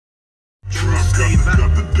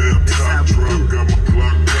Got the damn top drop, got my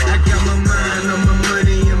Glock. I got my mind on my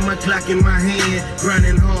money and my clock in my hand.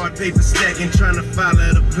 Grinding hard, paper stacking, trying to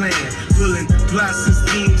follow the plan. Pulling plots and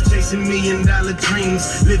schemes, chasing $1,000,000 dreams.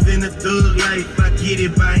 Living a thug life, I get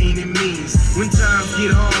it by any means. When times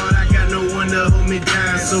get hard, I got no one to hold me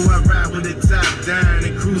down. So I ride with the top down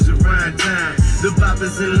and cruise around town. The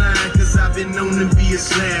boppers in line, cause I've been known to be a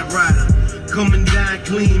slab rider. Coming down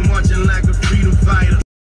clean, marching like a freedom fighter.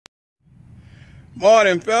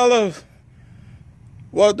 Morning, fellas.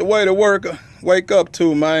 What's the way to wake up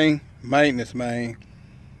to, man? Maintenance, man.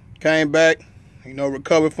 Came back,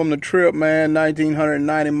 recovered from the trip, man.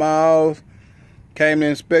 1,990 miles. Came to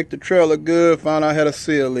inspect the trailer good. Found I had a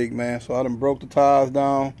seal leak, man. So I done broke the tires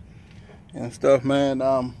down and stuff, man.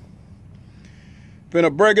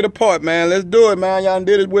 Finna break it apart, man. Let's do it, man. Y'all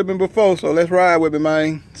did it with me before, so let's ride with me,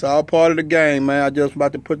 man. It's all part of the game, man. I just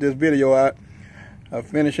about to put this video out. I'm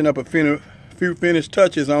finishing up a few finished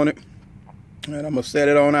touches on it. And I'm gonna set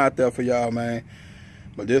it on out there for y'all, man.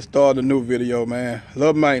 But this started a new video, man.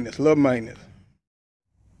 Love maintenance, love maintenance.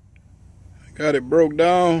 Got it broke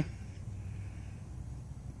down.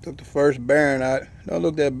 Took the first bearing out. Don't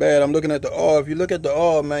look that bad. I'm looking at the oil. If you look at the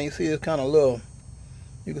oil, man, you see it's kind of little.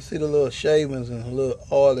 You can see the little shavings and a little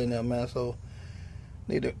oil in there, man. So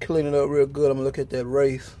need to clean it up real good. I'm gonna look at that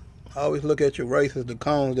race. I always look at your races, the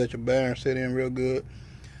cones that your bearings sit in real good.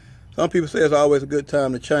 Some people say it's always a good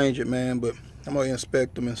time to change it, man, but I'm gonna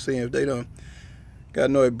inspect them and see if they don't got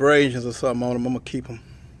no abrasions or something on them. I'm gonna keep them.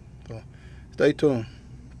 So stay tuned.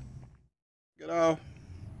 Get off.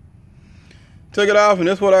 Took it off, and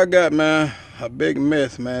that's what I got, man. A big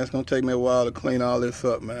mess, man. It's gonna take me a while to clean all this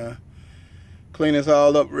up, man. Clean this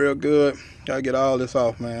all up real good. Gotta get all this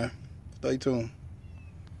off, man. Stay tuned.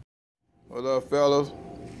 What's up, fellas?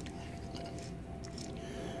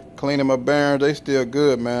 Cleaning my bearings. They still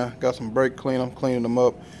good, man. Got some brake cleaner. I'm cleaning them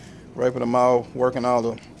up, raping them out, working all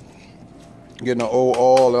the, getting the old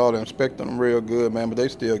oil out, inspecting them real good, man. But they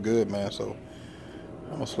still good, man. So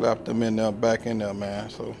I'm gonna slap them in there, back in there, man.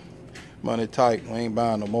 So money tight. We ain't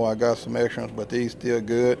buying no more. I got some extras, but these still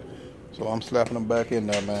good. So I'm slapping them back in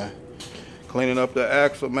there, man. Cleaning up the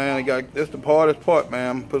axle, man. This the hardest part, man.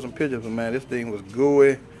 I'm gonna put some pictures of, man. This thing was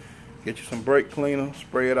gooey. Get you some brake cleaner,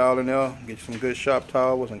 spray it all in there. Get you some good shop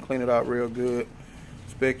towels and clean it out real good.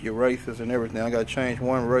 Inspect your races and everything. I gotta change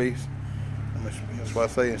one race. That's why I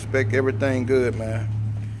say inspect everything good, man.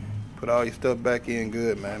 Put all your stuff back in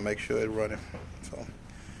good, man. Make sure it's running. So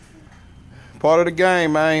part of the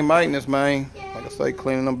game, man. Maintenance, man. Like I say,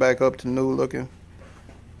 cleaning them back up to new looking.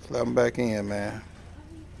 Slap them back in, man.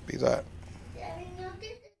 Peace out.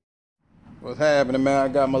 What's happening, man? I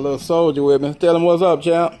got my little soldier with me. Tell him what's up,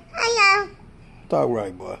 champ. Hello. Talk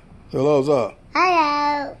right, boy. Tell what's up.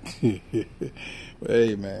 Hello.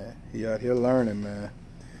 Hey, man. He out here learning, man.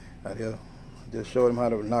 Out here. Just showed him how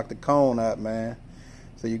to knock the cone out, man.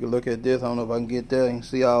 So you can look at this. I don't know if I can get there. You can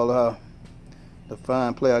see all the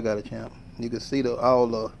fine play I got a champ. You can see all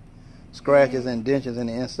the scratches and dentures in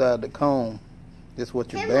the inside of the cone. This is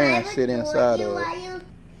what your bearings sit inside of.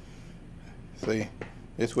 See?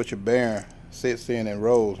 This is what your bearing sits in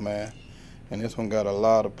rows, man. And this one got a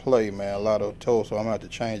lot of play, man, a lot of toe, so I'm gonna have to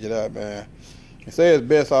change it out, man. They say it's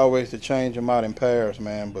best always to change them out in pairs,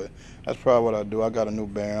 man, but that's probably what I do. I got a new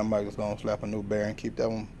bearing. I might just gonna slap a new bearing, keep that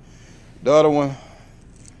one. The other one,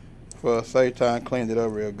 for a safe time, cleaned it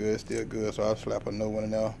up real good, still good, so I'll slap a new one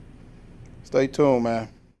in there. Stay tuned, man.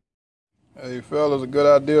 Hey, fellas, a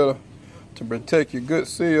good idea to protect your good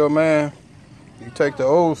seal, man. You take the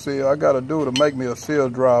old seal, I gotta do to make me a seal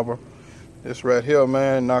driver. This right here,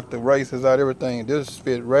 man, knock the races out, everything. This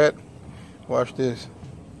fit right, watch this,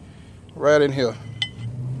 right in here.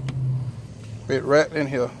 Fit right in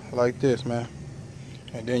here, like this, man.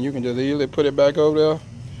 And then you can just easily put it back over there.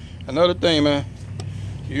 Another thing, man,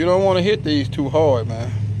 you don't wanna hit these too hard,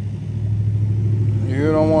 man.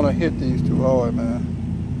 You don't wanna hit these too hard,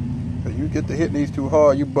 man. If you get to hitting these too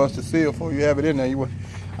hard, you bust the seal before you have it in there.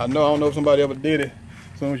 I don't know if somebody ever did it.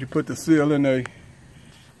 As soon as you put the seal in there,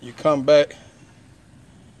 you come back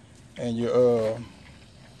and you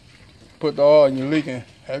put the oil and you're leaking.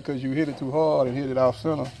 That's because you hit it too hard and hit it off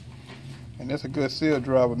center. And that's a good seal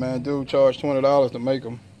driver, man. Dude charged $20 to make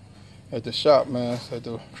them at the shop, man. At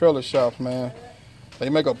the trailer shops, man. They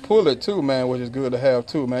make a pulley too, man, which is good to have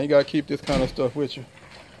too, man. You gotta keep this kind of stuff with you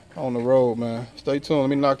on the road, man. Stay tuned. Let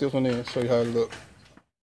me knock this one in and show you how it looks.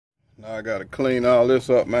 Now I gotta clean all this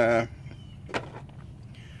up, man.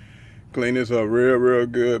 Clean this up real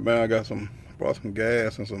good, man. Brought some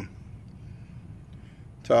gas and some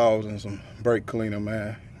towels and some brake cleaner,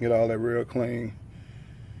 man. Get all that real clean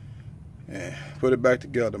and put it back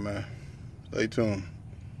together, man. Stay tuned.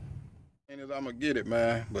 I'm gonna get it,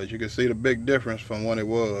 man, but you can see the big difference from when it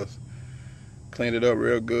was. Cleaned it up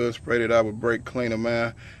real good, sprayed it out with brake cleaner,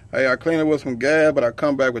 man. Hey, I cleaned it with some gas, but I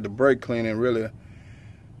come back with the brake cleaner and really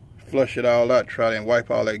flush it all out, try and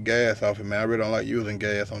wipe all that gas off it, man. I really don't like using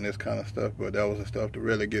gas on this kind of stuff, but that was the stuff to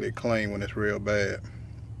really get it clean when it's real bad.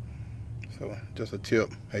 So, just a tip,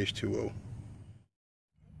 H2O.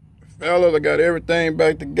 Fellas, I got everything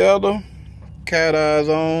back together. Cat eyes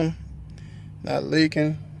on, not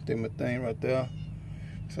leaking. Did my thing right there.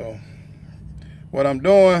 So, what I'm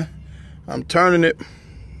doing, I'm turning it.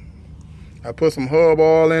 I put some hub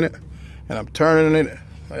oil in it, and I'm turning it.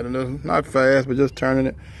 Not fast, but just turning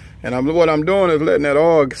it. And what I'm doing is letting that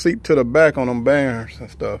oil seep to the back on them bearings and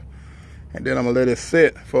stuff. And then I'm gonna let it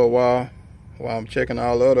sit for a while I'm checking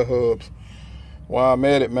all the other hubs. While I'm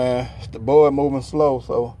at it, man, the board moving slow,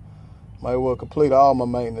 so might well complete all my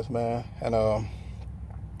maintenance, man, and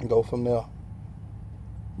go from there.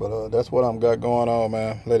 But that's what I'm got going on,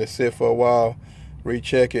 man. Let it sit for a while,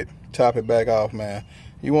 recheck it, top it back off, man.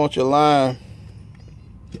 You want your line,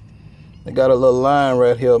 they got a little line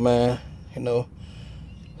right here, man, you know.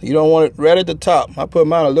 You don't want it right at the top. I put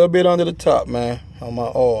mine a little bit under the top, man, on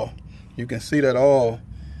my oil. You can see that oil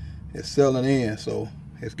is settling in, so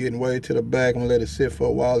it's getting way to the back. I'm gonna let it sit for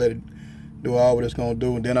a while, let it do all what it's gonna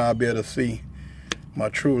do, and then I'll be able to see my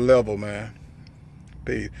true level, man.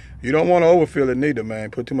 Peace. You don't want to overfill it neither, man.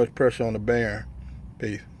 Put too much pressure on the bearing.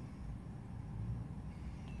 Peace.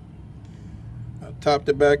 I topped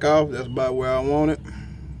it back off. That's about where I want it.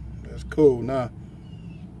 That's cool now.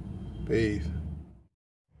 Peace.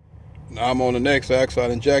 Now I'm on the next axle. I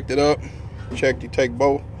done jacked it up. Check, you take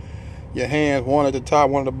both your hands, one at the top,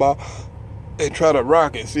 one at the bottom, and try to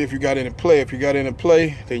rock it. See if you got any play. If you got any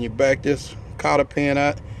play, then you back this cotter pin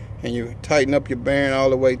out and you tighten up your bearing all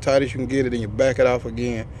the way tight as you can get it, and you back it off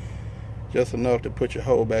again. Just enough to put your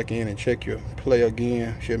hole back in and check your play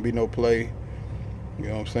again. Shouldn't be no play. You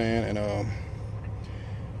know what I'm saying? And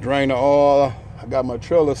drain the oil. I got my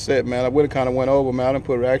trailer set, man. I would have kind of went over, man. I done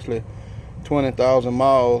put actually 20,000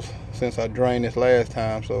 miles since I drained this last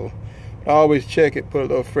time, so I always check it, put a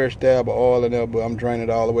little fresh dab of oil in there, but I'm draining it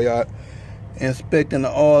all the way out. Inspecting the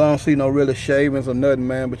oil, I don't see no really shavings or nothing,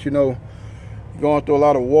 man, but you know, going through a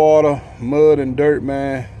lot of water, mud, and dirt,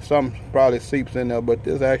 man, something probably seeps in there, but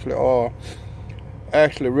this actually oil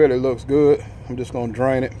actually really looks good. I'm just gonna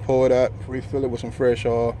drain it, pour it out, refill it with some fresh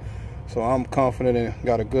oil, so I'm confident and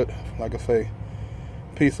got a good, like I say,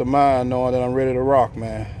 peace of mind knowing that I'm ready to rock,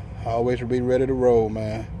 man. I always be ready to roll,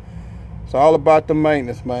 man. It's all about the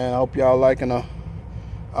maintenance, man. I hope y'all liking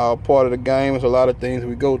our part of the game. There's a lot of things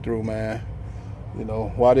we go through, man. You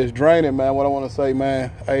know, while this draining, man, what I want to say,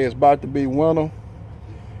 man, hey, it's about to be winter.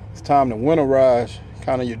 It's time to winterize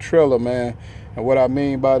kind of your trailer, man. And what I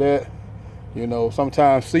mean by that, you know,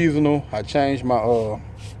 sometimes seasonal. I change my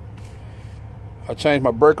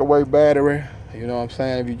breakaway battery. You know what I'm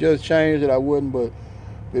saying? If you just changed it, I wouldn't, but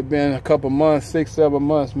it's been a couple months, 6, 7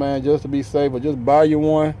 months, man, just to be safe. But just buy you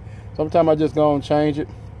one. Sometimes I just go and change it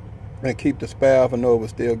and keep the spare if I know it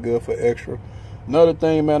was still good for extra. Another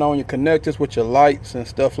thing, man, on your connectors with your lights and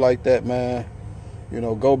stuff like that, man, you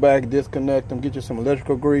know, go back, disconnect them, get you some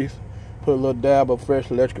electrical grease, put a little dab of fresh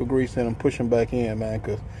electrical grease in them, push them back in, man,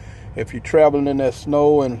 because if you're traveling in that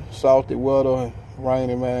snow and salty weather and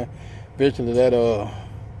raining, man, eventually that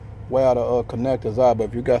wear the connectors out. But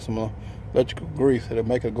if you got some electrical grease, it'll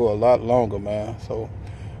make it go a lot longer, man. So,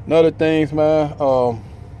 another things, man, y'all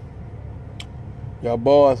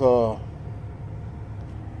boys, I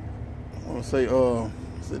want to say,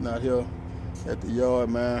 sitting out here at the yard,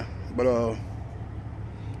 man, but show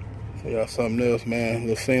y'all something else, man,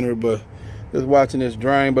 the scenery, but just watching this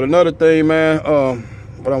drain. But another thing, man,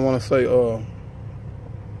 what I want to say,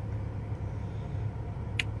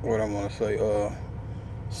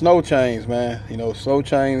 snow chains, man. You know, snow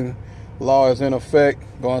chain law is in effect,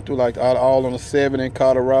 going through like all on the 7 in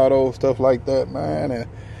Colorado, stuff like that, man, and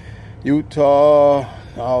Utah,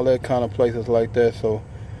 all that kind of places like that. So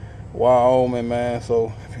Wyoming, man.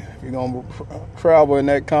 So if you're gonna travel in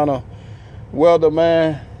that kind of weather,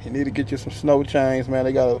 man, you need to get you some snow chains, man.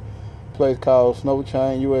 They got a place called Snow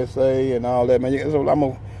Chain USA and all that, man. So I'm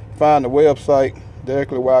gonna find the website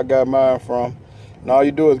directly where I got mine from, and all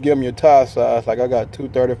you do is give them your tire size. Like I got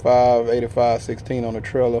 235, 85, 16 on the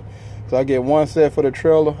trailer, so I get one set for the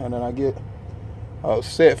trailer, and then I get a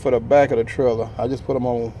set for the back of the trailer. I just put them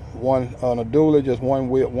on a dually, just one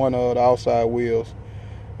wheel, one of the outside wheels,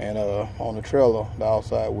 and on the trailer, the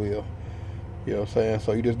outside wheel. You know what I'm saying?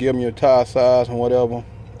 So you just give them your tire size and whatever,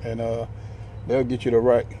 and they'll get you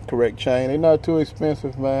the correct chain. They're not too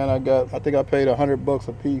expensive, man. I think I paid $100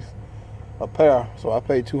 a piece a pair. So I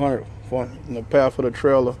paid $200 for a pair for the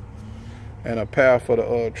trailer and a pair for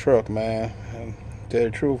the truck, man. And to tell you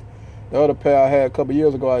the truth, the other pair I had a couple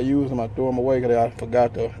years ago, I used them. I threw them away because I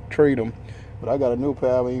forgot to treat them. But I got a new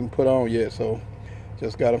pair I haven't even put on yet, so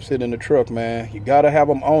just got them sitting in the truck, man. You gotta have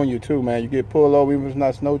them on you too, man. You get pulled over, even if it's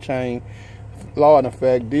not snow chain, law in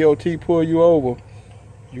effect, DOT pull you over,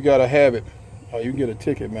 you gotta have it, or you get a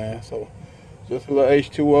ticket, man. So just a little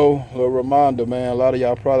H2O, a little reminder, man. A lot of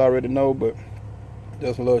y'all probably already know, but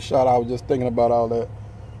just a little shout out. I was just thinking about all that,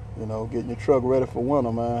 you know, getting your truck ready for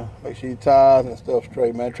winter, man. Make sure your tires and stuff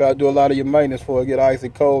straight, man. Try to do a lot of your maintenance before it get icy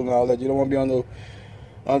cold and all that. You don't want to be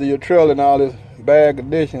under your trailer in all this bad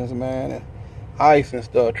conditions, man, and ice and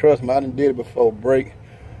stuff. Trust me, I done did it before.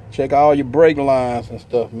 Check all your brake lines and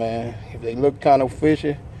stuff, man. If they look kind of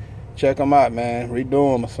fishy, check them out, man.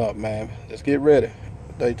 Redo them or something, man. Just get ready.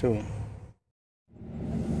 Stay tuned.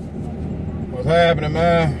 What's happening,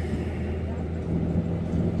 man?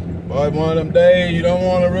 Boy, one of them days you don't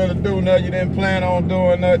want to really do nothing. You didn't plan on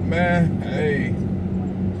doing nothing, man. Hey,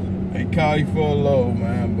 they call you for a load,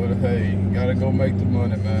 man. But hey, you gotta go make the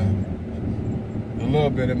money, man. A little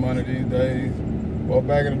bit of money these days. Well,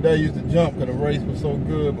 back in the day, used to jump because the rates were so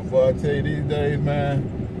good. But boy, I tell you, these days, man,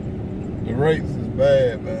 the rates is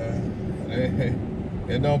bad, man.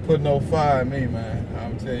 It don't put no fire in me, man.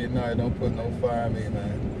 I'm telling you now, it don't put no fire in me,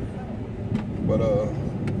 man. But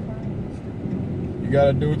you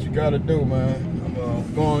gotta do what you gotta do, man.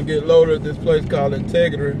 I'm going to get loaded at this place called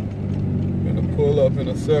Integrity. I'm gonna pull up in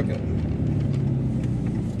a second.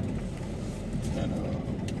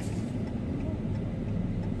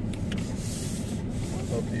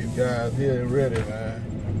 Guys here and ready, man.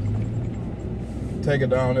 Take it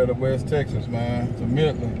down there to West Texas, man, to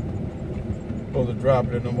Midland. Supposed to drop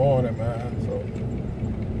it in the morning, man. So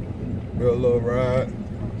real little ride.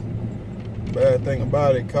 Bad thing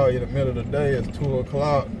about it, call you in the middle of the day. It's 2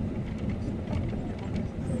 o'clock. And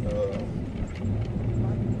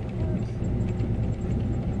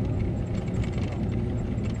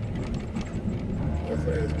let's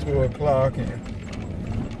say it's 2 o'clock and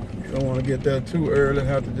don't want to get there too early and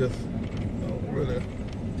have to just, you know, really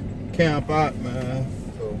camp out, man.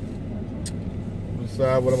 So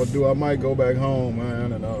decide what I'm gonna do. I might go back home,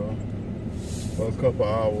 man, and for a couple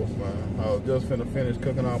hours, man. I was just finna finish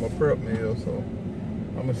cooking all my prep meals, so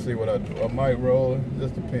I'm gonna see what I do. I might roll it.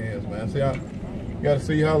 Just depends, man. See, you gotta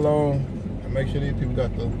see how long and make sure these people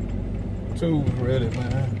got the tools ready,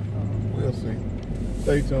 man. We'll see.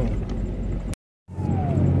 Stay tuned.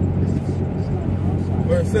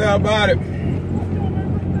 What say about it?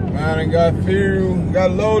 Man, I got fuel,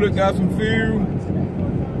 got loaded, got some fuel.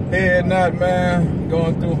 Heading out, man.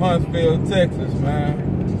 Going through Huntsville, Texas, man.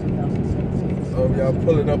 So y'all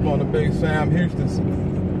pulling up on the big Sam Houston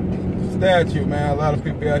statue, man. A lot of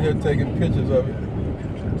people out here taking pictures of it.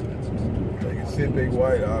 You can see big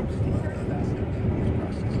white obviously, man.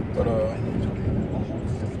 But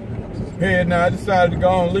heading out, I decided to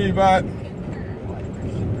go and leave out.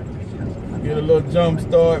 Get a little jump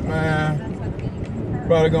start, man.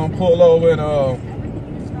 Probably gonna pull over in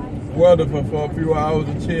Weatherford for a few hours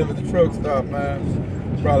and chill at the truck stop, man.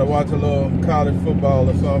 Probably watch a little college football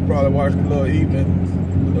or something. Probably watch the little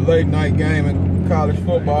the late night game in college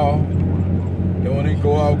football. Then when they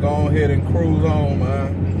go out, go ahead and cruise on,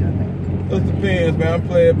 man. Just depends, man. I'm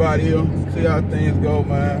playing by ear. See how things go,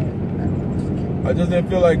 man. I just didn't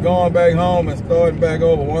feel like going back home and starting back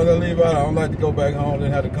over. Once I leave out, I don't like to go back home, then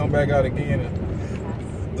have to come back out again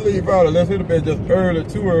and leave out. Unless it would have been just early,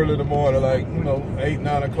 too early in the morning, like, you know, 8,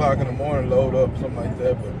 9 o'clock in the morning, load up, something like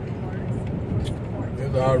that. But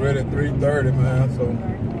it's already 3:30, man, so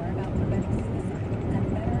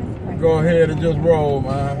go ahead and just roll,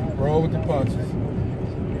 man. Roll with the punches.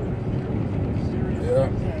 Yeah.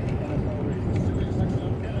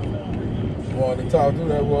 Wanted to talk to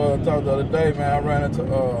that was I talked the other day, man. I ran into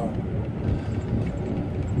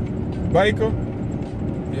Baker.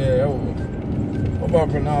 Yeah, that was what about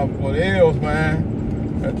pronounce what L's,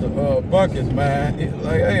 man. At the buckets, man. He was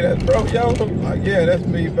like, hey, that's Broyoda'S. I'm like, yeah, that's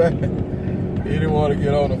me, man. He didn't want to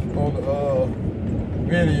get on the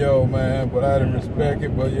video, man, but I didn't respect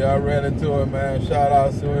it. But yeah, I ran into him, man. Shout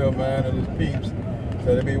out to him, man, and his peeps.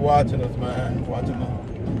 So they be watching us, man.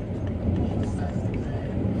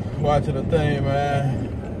 Watching the thing, man.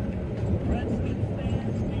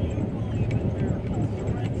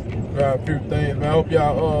 Got a few things, man. I hope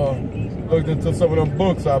y'all looked into some of them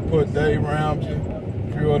books I put. Dave Ramsey,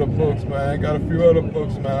 a few other books, man. Got a few other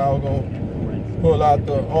books, man. I was gonna pull out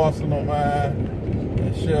the arsenal, man,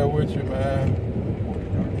 and share with you, man.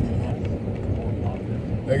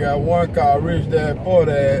 They got one called Rich Dad Poor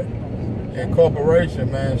Dad, and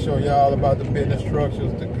Incorporation, man. Show y'all about the business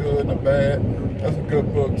structures, the good and the bad. That's a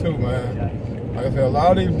good book too, man. Like I said, a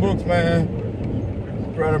lot of these books, man,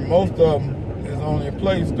 most of them is on your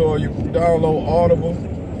Play Store. You download Audible.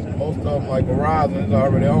 Most of them, like Verizon, is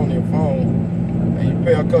already on your phone. And you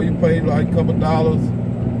pay like a couple dollars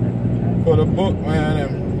for the book, man,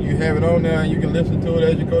 and you have it on there and you can listen to it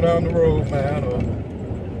as you go down the road, man, or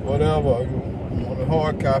whatever. You want a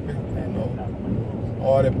hard copy, you know,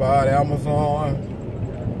 order it by Amazon,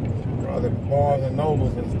 probably Barnes and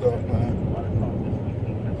Nobles and stuff, man.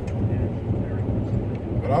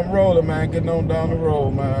 But I'm rolling, man, getting on down the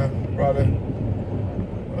road, man. Probably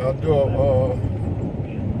I'll do a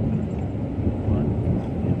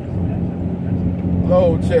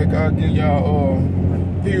load check. I'll give y'all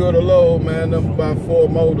view of the load, man. Them about 4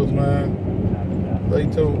 motors, man. Stay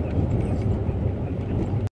tuned.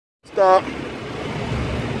 Stop.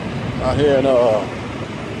 Out here in I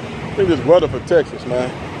think it's Rutherford, Texas, man.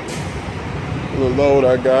 A little load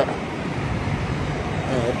I got.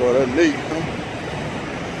 Man, boy, that's neat, huh?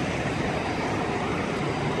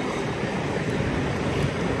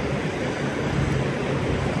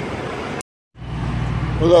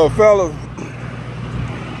 What's up, fellas?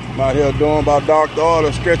 I'm out here doing about doctor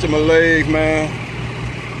order, stretching my legs, man.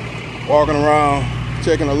 Walking around,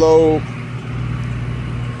 checking the load.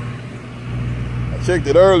 I checked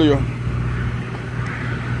it earlier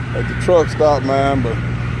at the truck stop, man, but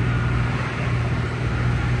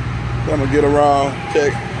I'm gonna get around,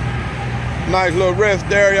 check. Nice little rest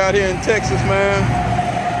area out here in Texas, man.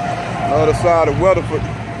 On the other side of Rutherford.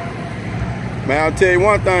 Man, I'll tell you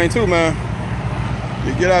one thing too, man.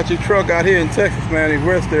 You get out your truck out here in Texas, man, these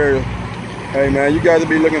rest areas. Hey, man, you guys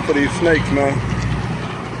be looking for these snakes, man.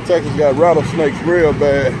 Texas got rattlesnakes real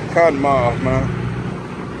bad. Cottonmouths, man.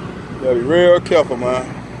 You gotta be real careful, man.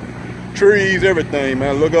 Trees, everything,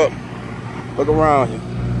 man. Look up. Look around you.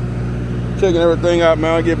 Checking everything out,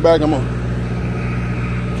 man. I'll get back. I'm gonna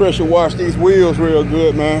pressure wash these wheels real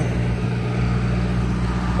good, man.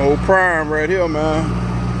 Old Prime right here, man.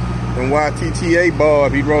 And YTTA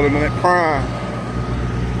Bob, he rolling in that Prime.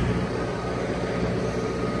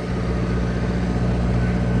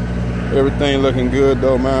 Everything looking good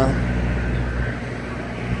though, man.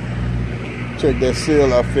 Check that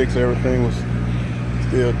seal I fixed. Everything was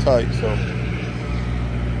still tight, so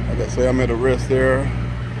like I say, I'm at a rest there.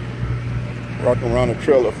 Rocking around the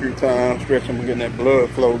trailer a few times, stretching and getting that blood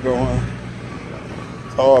flow going.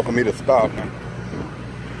 It's hard for me to stop, man.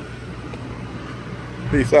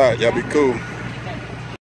 Peace out, y'all be cool.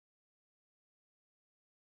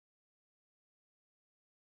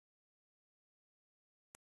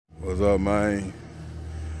 What's up, man?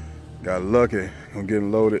 Got lucky. I'm get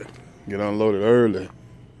unloaded early.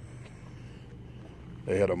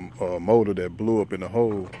 They had a motor that blew up in the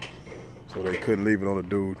hole, so they couldn't leave it on the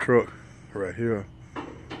dude's truck right here.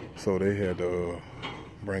 So they had to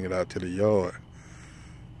bring it out to the yard.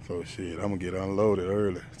 So shit, I'm gonna get unloaded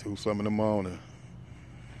early. 2-something in the morning.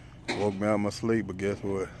 Woke me out of my sleep, but guess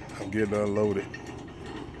what? I'm getting unloaded.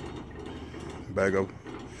 Back up.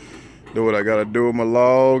 Do what I gotta do with my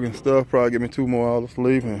log and stuff. Probably give me 2 more hours of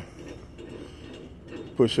sleep and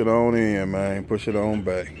push it on in, man. Push it on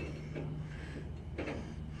back.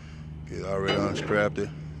 Get already unstrapped it.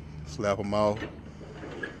 Slap them off.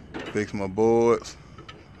 Fix my boards.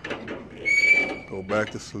 Go back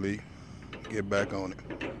to sleep. Get back on it.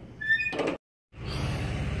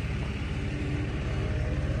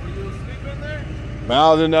 Man,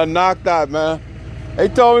 I was in there knocked out, man. They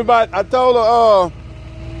told me about, I told her,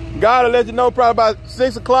 guy to let you know probably about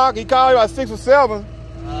 6 o'clock. He called me about 6 or 7.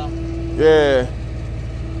 Yeah.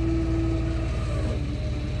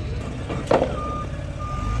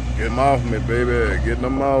 Get them off me, baby. Getting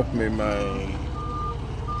them off me, man.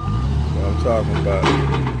 That's what I'm talking about.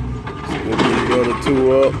 Split the other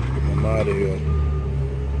 2 up. I'm out of here.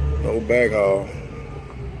 No back haul.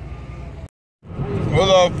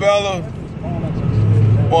 What's up, fellas?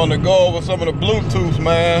 Want to go over some of the Bluetooths,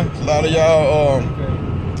 man. A lot of y'all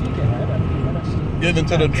get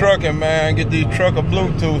into the trucking, man. Get these trucker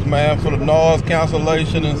Bluetooths, man, for the noise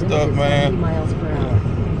cancellation and stuff, man.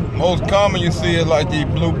 Most common you see is like these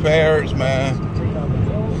Blue Parrots, man.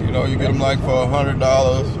 You know, you get them like for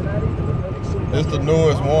 $100. It's the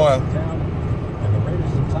newest one.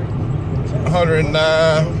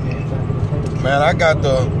 109. Man, I got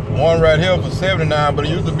the one right here for 79, but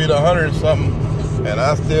it used to be the 100 something, and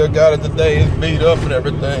I still got it today. It's beat up and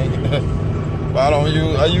everything. But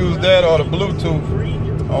I use that or the Bluetooth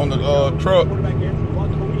on the truck.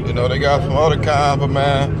 You know, they got some other kinds, but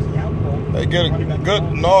man, they get a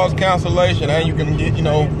good noise cancellation, and you can get, you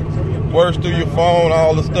know, worse through your phone,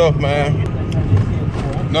 all the stuff, man.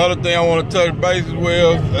 Another thing I want to touch bases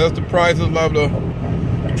with, that's the prices of the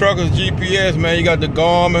trucker's GPS, man. You got the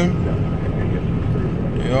Garmin,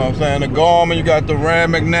 you know what I'm saying? The Garmin, you got the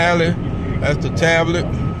Rand McNally, that's the tablet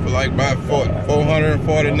for like about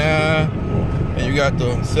 $449, and you got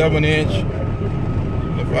the 7-inch,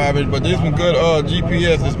 the 5-inch. But these some good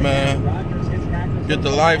GPSs, man. Get the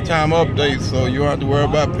lifetime updates, so you don't have to worry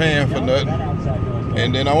about paying for nothing.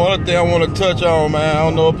 And then another thing I want to touch on, man. I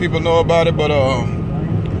don't know if people know about it, but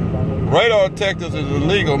radar detectors is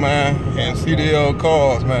illegal, man, in CDL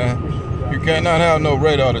cars, man. You cannot have no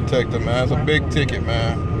radar detector, man. It's a big ticket,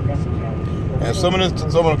 man. And some of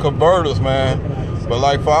the converters, man. But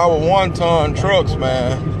like for our 1-ton trucks,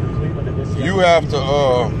 man, you have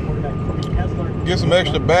to get some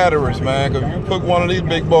extra batteries, man. Cause if you put one of these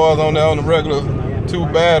big boys on there on the regular 2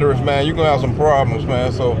 batteries, man, you're gonna have some problems,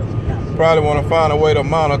 man. So probably want to find a way to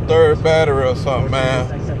mount a 3rd battery or something, man,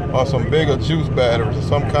 or some bigger juice batteries or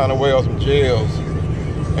some kind of way, or some gels.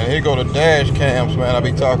 And here go the dash cams, man, I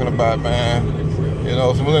be talking about, man. You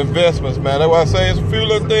know, some little investments, man. That's why I say it's a few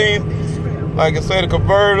little things, like I say, the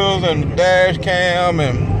converters and the dash cam,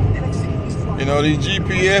 and you know, these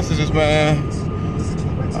GPSs, man.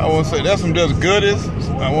 I want to say that's some just goodies.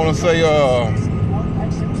 I want to say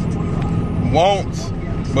wants.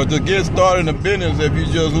 But to get started in the business, if you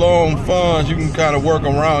just low on funds, you can kind of work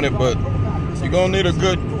around it. But you're gonna need a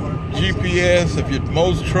good GPS.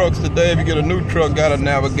 Most trucks today, if you get a new truck, got a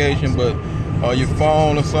navigation, but your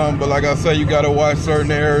phone or something. But like I say, you gotta watch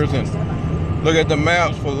certain areas and look at the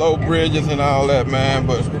maps for low bridges and all that, man.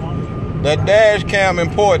 But that dash cam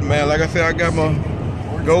important, man. Like I said, I got my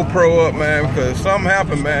GoPro up, man, because if something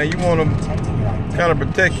happened, man, you want to kind of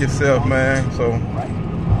protect yourself, man. So,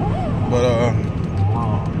 but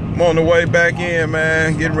I'm on the way back in,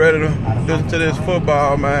 man, getting ready to listen to this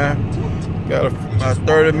football, man. Got about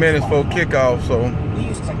 30 minutes for kickoff, so,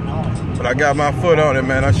 but I got my foot on it,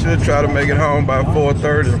 man. I should try to make it home by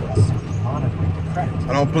 4:30.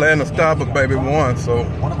 I don't plan to stop at baby 1, so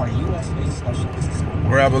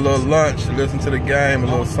grab a little lunch, listen to the game, a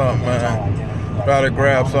little something, man. Try to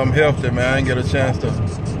grab something healthy, man. I didn't get a chance to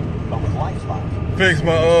fix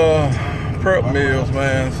my prep meals,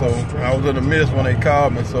 man. So I was in the mist when they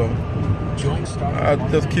called me, so I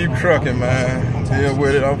just keep trucking, man. Deal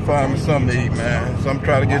with it. I'm finding something to eat, man. So I'm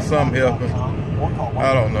trying to get something healthy.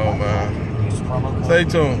 I don't know, man. Stay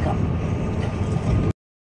tuned.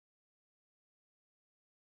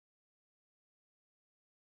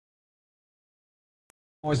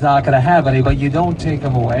 Was not going to have any, but you don't take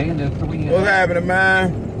them away. And what's happening,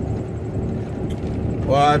 man?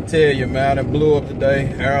 Well, I tell you, man, I blew up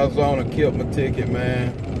today. Arizona killed my ticket,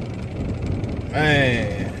 man.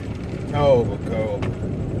 Man, cold.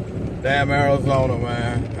 Damn Arizona,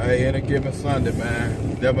 man. Hey, any given Sunday,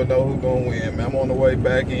 man. Never know who's gonna win, man. I'm on the way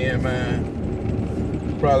back in, man.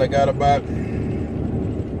 Probably got about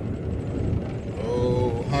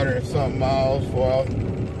 100 and something miles before I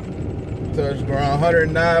touch ground.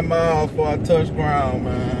 109 miles before I touch ground,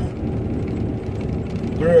 man.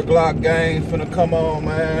 3 o'clock game's finna come on,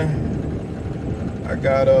 man. I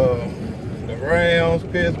got the Rams,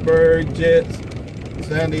 Pittsburgh, Jets,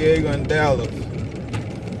 San Diego, and Dallas.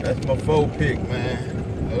 That's my 4 pick,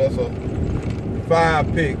 man. So that's a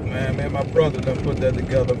 5 pick, man. Me and my brother done put that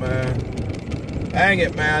together, man. Dang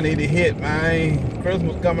it, man. I need to hit, man.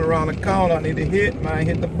 Christmas coming around the corner. I need to hit, man.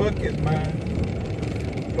 Hit the bucket, man.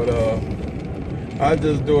 But I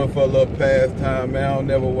just do it for a little pastime, man. I don't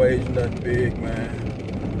never wage nothing big, man.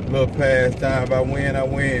 Little pastime. If I win, I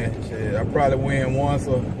win. Shit, I probably win once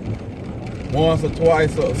or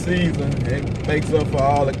twice a season. It makes up for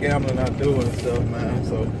all the gambling I do and stuff, man.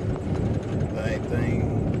 So, same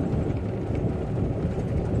thing.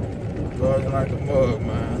 Charging like a mug,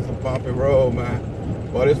 man. It's a bumpy road, man.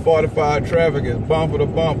 But this 45 traffic is bumper to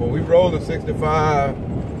bumper. We rolling 65,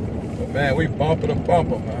 but man, we bumper to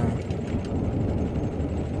bumper, man.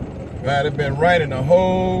 Man, it's been raining the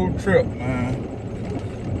whole trip, man.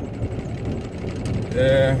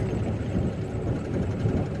 Yeah.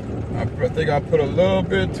 I think I put a little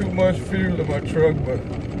bit too much fuel in my truck, but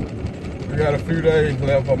we got a few days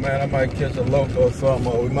left, man. I might catch a local or something,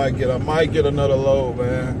 or I might get another load,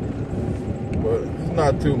 man. But it's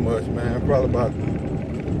not too much, man. Probably about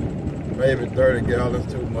maybe 30 gallons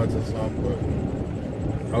too much or something, but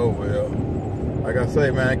oh well. Like I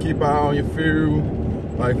say, man, keep an eye on your fuel.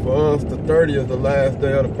 Like for us, the 30th is the last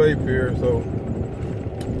day of the pay period, so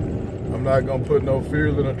I'm not gonna put no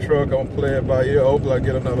fuel in the truck. I'm gonna play it by ear. Hopefully I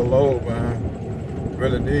get another load, man.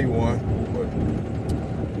 Really need one, but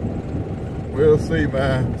we'll see,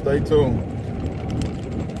 man. Stay tuned.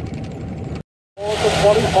 to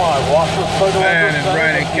 25. Watch the straight Man, it's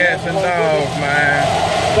raining cats and dogs, man.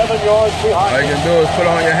 7 yards behind. All you can do is put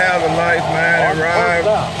on your hazard lights, man, and ride.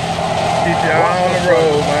 Keep your eye on the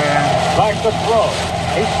road, man. Back to throw.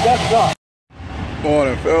 He steps up.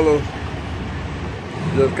 Morning, fellas.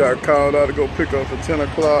 Just got called out to go pick up for 10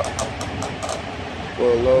 o'clock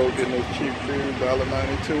for a load, getting this cheap food,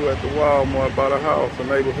 $1.92 at the Walmart by the house, a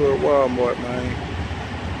neighborhood Walmart, man.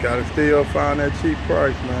 Gotta still find that cheap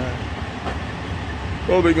price, man.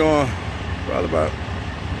 We'll be going probably about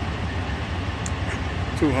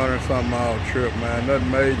 200-something mile trip, man.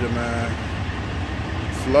 Nothing major, man.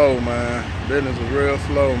 Slow, man. Business is real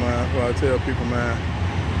slow, man. That's what I tell people, man.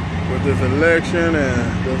 With this election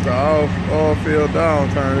and just the oil field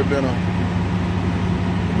downturn, it's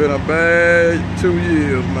been a bad 2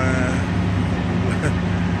 years, man.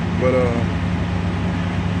 But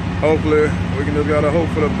hopefully we can just gotta hope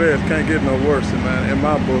for the best. Can't get no worse, man. In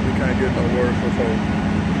my book, it can't get no worse. So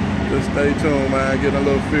just stay tuned, man. Getting a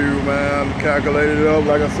little fuel, man. Calculated it up,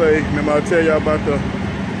 like I say. Remember I tell y'all about the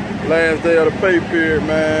last day of the pay period,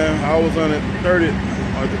 man. I was on it 30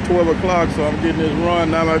 at 12 o'clock, so I'm getting this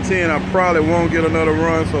run 9 out of 10. I probably won't get another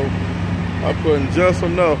run, so I put in just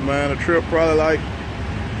enough, man. The trip probably like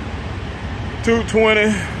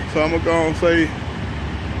 220, so I'm gonna go and say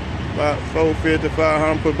about 450,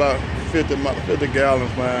 500, put about 50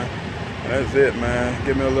 gallons, man. And that's it, man.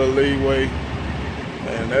 Give me a little leeway,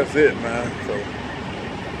 and that's it, man. So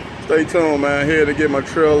stay tuned, man. Here to get my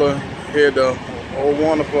trailer, here to old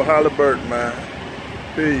wonderful Halliburton, man.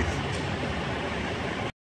 Peace.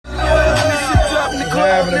 What's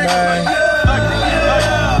happening, man?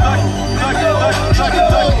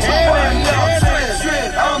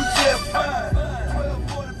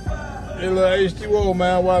 Hey, little H2O,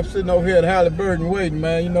 man, while I'm sitting over here at Halliburton waiting,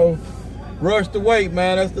 man. You know, rush to wait,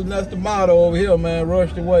 man. That's the motto over here, man.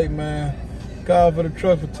 Rush to wait, man. Call for the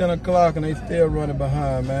truck for 10 o'clock and they still running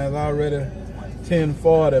behind, man. It's already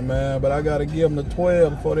 10:40, man. But I gotta give them the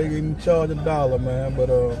 12 before they even charge $1, man. But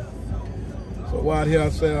so while here I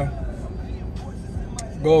say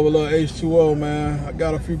go over a little H2O, man. I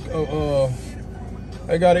got a few.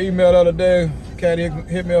 I got an email the other day. Cat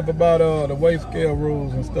hit me up about the weight scale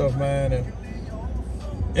rules and stuff, man. And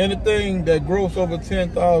anything that gross over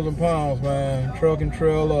 10,000 pounds, man, truck and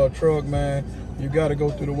trailer or truck, man, you got to go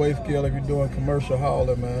through the weight scale if you're doing commercial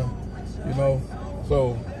hauling, man. You know,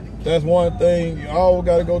 so that's one thing. You always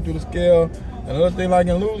got to go through the scale. Another thing, like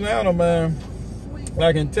in Louisiana, man,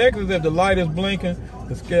 like in Texas, if the light is blinking,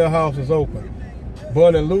 the scale house is open.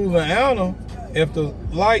 But in Louisiana, if the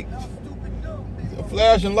light, the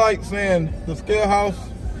flashing light saying the scale house,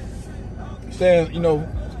 saying, you know,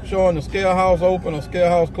 showing the scale house open or scale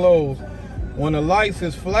house closed, when the lights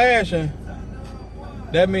is flashing,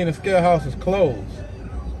 that means the scale house is closed.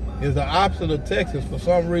 It's the opposite of Texas for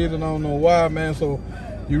some reason. I don't know why, man. So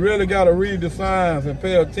you really got to read the signs and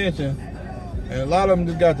pay attention. And a lot of them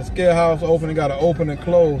just got the scale house open and got an open and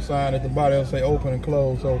close sign at the bottom. It'll say open and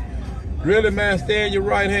close. So really, man, stay in your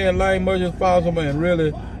right-hand lane much as possible and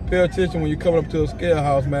really pay attention when you're coming up to a scale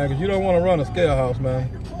house, man, because you don't want to run a scale house, man.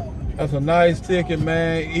 That's a nice ticket,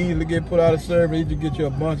 man. Easy to get put out of service. Easy to get you a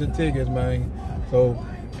bunch of tickets, man. So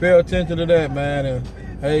pay attention to that, man. And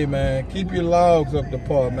hey, man, keep your logs up to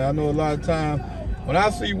par, man. I know a lot of times when I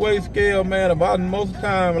see weight scale, man, about most of the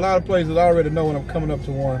time, a lot of places I already know when I'm coming up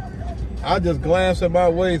to one. I just glance at my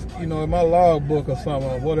weight, you know, in my log book or something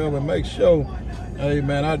or whatever, make sure, hey,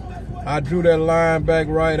 man, I drew that line back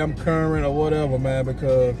right, I'm current or whatever, man,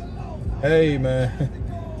 because, hey, man,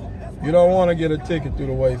 you don't want to get a ticket through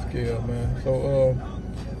the weight scale, man. So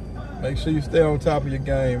make sure you stay on top of your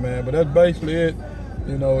game, man. But that's basically it.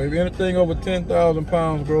 You know, if anything over 10,000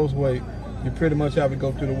 pounds gross weight, you pretty much have to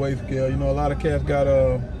go through the weight scale. You know, a lot of cats got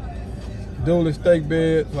dually stake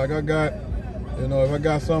beds like I got. You know, if I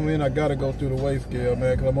got something in, I got to go through the weight scale,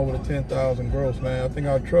 man, because I'm over the 10,000 gross, man. I think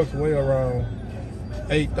our trucks weigh around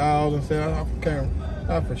 8,000. So I can't,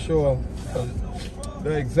 not for sure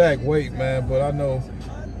the exact weight, man, but I know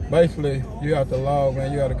basically you have to log,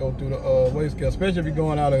 man. You got to go through the weight scale, especially if you're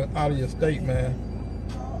going out of your state, man.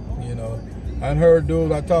 You know, I heard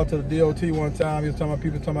dudes, I talked to the DOT one time, he was talking about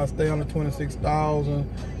people talking about stay under 26,000,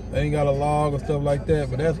 they ain't got a log or stuff like that,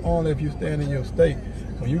 but that's only if you stand in your state.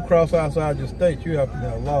 When you cross outside your state, you have to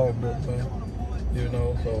have a log book, man. You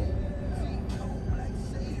know, so,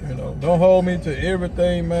 you know, don't hold me to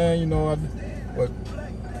everything, man. You know, but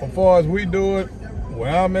as far as we do it,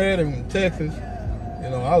 where I'm at in Texas, you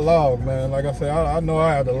know, I log, man. Like I said, I know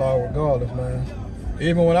I have to log regardless, man.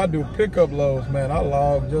 Even when I do pickup loads, man, I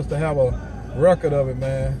log just to have a record of it,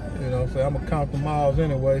 man. You know, so I'm gonna count the miles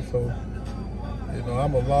anyway, so you know,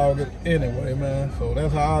 I'm gonna log it anyway, man. So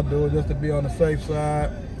that's how I do it, just to be on the safe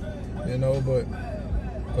side, you know. But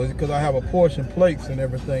because I have a portion plates and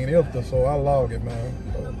everything IFTA, so I log it, man.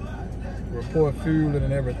 So, report fueling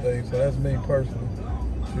and everything. So that's me personally,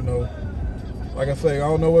 you know. Like I say, I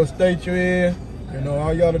don't know what state you're in. You know,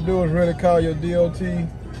 all you gotta do is really call your DOT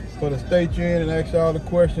for the state you're in and ask all the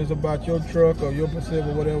questions about your truck or your Pacific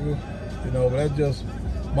or whatever. You know, but that's just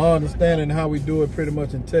my understanding how we do it pretty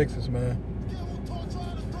much in Texas, man.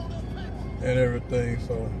 And everything,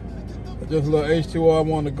 so just a little H2O I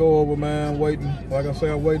wanted to go over, man. Waiting, like I say,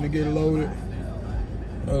 I'm waiting to get loaded.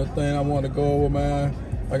 Another thing I want to go over, man.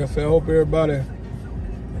 Like I said, I hope everybody,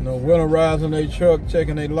 you know, winterizing their truck,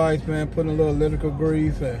 checking their lights, man, putting a little electrical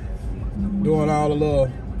grease and doing all the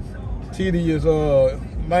little tedious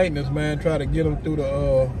maintenance, man. Try to get them through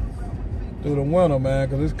the winter, man,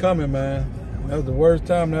 because it's coming, man. That's the worst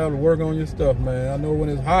time to have to work on your stuff, man. I know when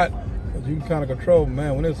it's hot, because you can kind of control,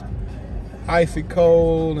 man. When it's icy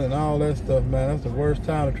cold and all that stuff, man, that's the worst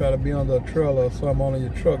time to try to be under a trailer or something on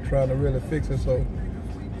your truck trying to really fix it. So,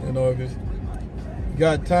 you know, if you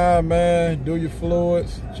got time, man, do your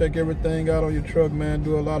fluids, check everything out on your truck, man.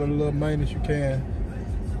 Do a lot of the little maintenance you can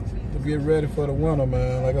to get ready for the winter,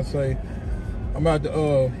 man. Like I say, I'm about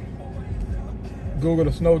to Google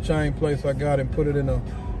the snow chain place I got and put it in the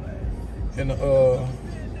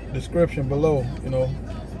description below. You know,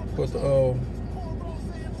 put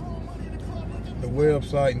the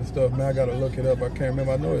website and stuff, man. I gotta look it up. I can't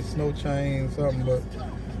remember. I know it's snow chain something, but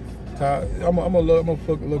I'm gonna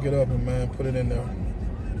look it up and, man, put it in there.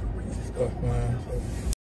 Stuff, man. So.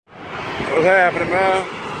 What's happening, man?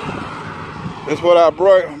 That's what I'm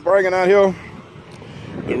bringing out here.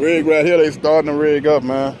 The rig right here, they starting the rig up,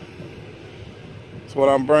 man. That's what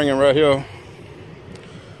I'm bringing right here.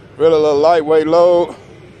 Really a little lightweight load.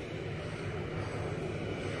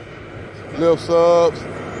 Lift subs.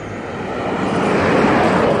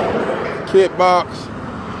 Kit box.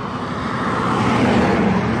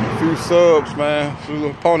 A few subs, man. A few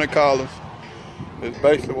little pony collars. That's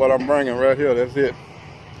basically what I'm bringing right here. That's it.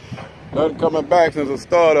 Nothing coming back since the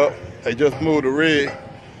startup. They just moved the rig.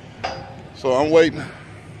 So I'm waiting.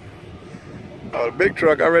 The big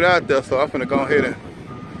truck already out there, so I'm finna go ahead and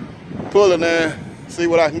pull it there, see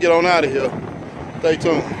what I can get on out of here. Stay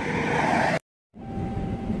tuned.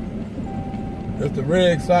 That's the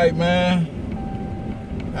rig site, man.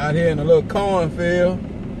 Out here in a little cornfield.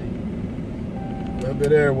 A little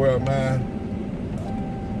bit everywhere, man.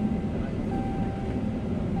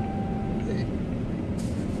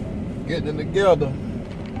 Getting it together.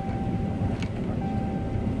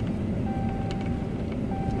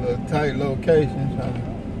 A little tight location.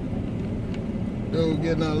 Dude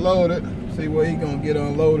getting unloaded. See where he gonna get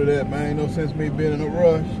unloaded at, man. Ain't no sense me being in a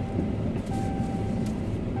rush.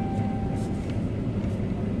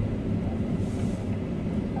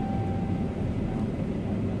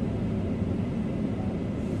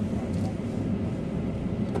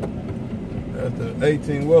 That's the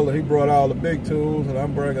 18-wheeler. He brought all the big tools, and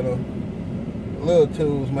I'm bringing the little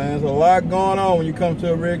tools, man. There's a lot going on when you come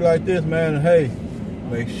to a rig like this, man. And hey,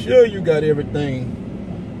 make sure you got everything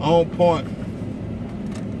on point.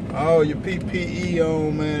 All your PPE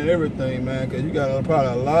on, man, and everything, man, because you got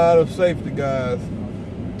probably a lot of safety guys,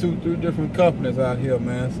 2-3 different companies out here,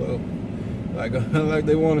 man. So, like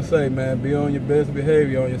they want to say, man, be on your best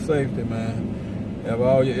behavior on your safety, man. Have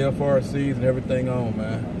all your FRCs and everything on,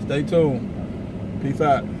 man. Stay tuned. Peace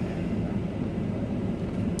out.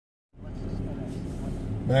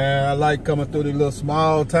 Man, I like coming through these little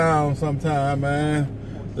small towns sometime, man.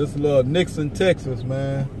 This little Nixon, Texas,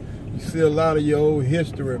 man. You see a lot of your old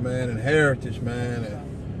history, man, and heritage, man,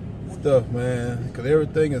 and stuff, man. Because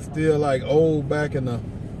everything is still like old back in the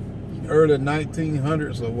early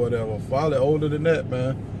 1900s or whatever. Probably older than that,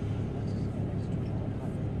 man.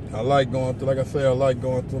 I like going through, like I say, I like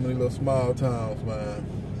going through these little small towns, man.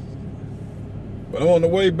 But on the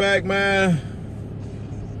way back, man,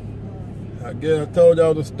 I guess I told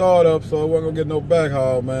y'all to start up, so I wasn't gonna get no back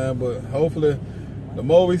haul, man. But hopefully, the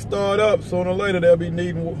more we start up, sooner or later they'll be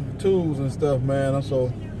needing tools and stuff, man.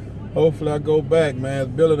 So hopefully I go back, man.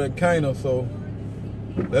 It's building at Kana, so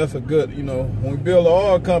that's a good, you know, when we build an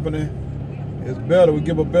oil company, it's better. We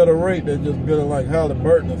give a better rate than just building like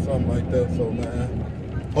Halliburton or something like that. So,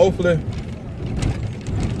 man, hopefully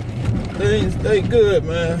things stay good,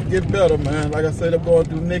 man. Get better, man. Like I said, I'm going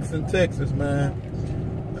through Nixon, Texas, man.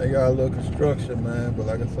 They got a little construction, man. But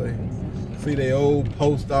like I say, see they old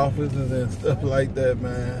post offices and stuff like that,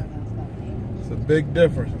 man. It's a big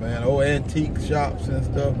difference, man. Old antique shops and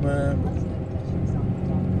stuff, man.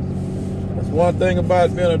 That's One thing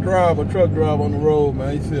about being a driver, truck driver on the road,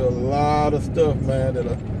 man, you see a lot of stuff, man, that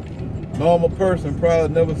a normal person probably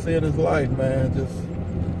never see in his life, man. Just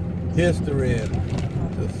history and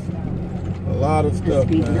just a lot of stuff,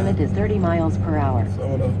 The speed man. limit is 30 miles per hour.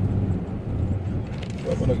 Some of the,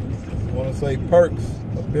 I want to say perks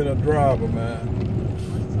of being a driver, man.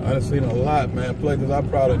 I done seen a lot, man, places I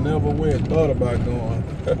probably never went, thought about going.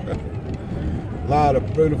 A lot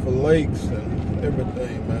of beautiful lakes and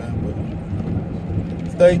everything, man.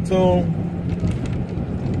 But stay tuned.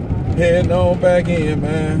 Heading on back in,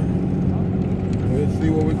 man. We'll see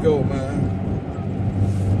where we go, man.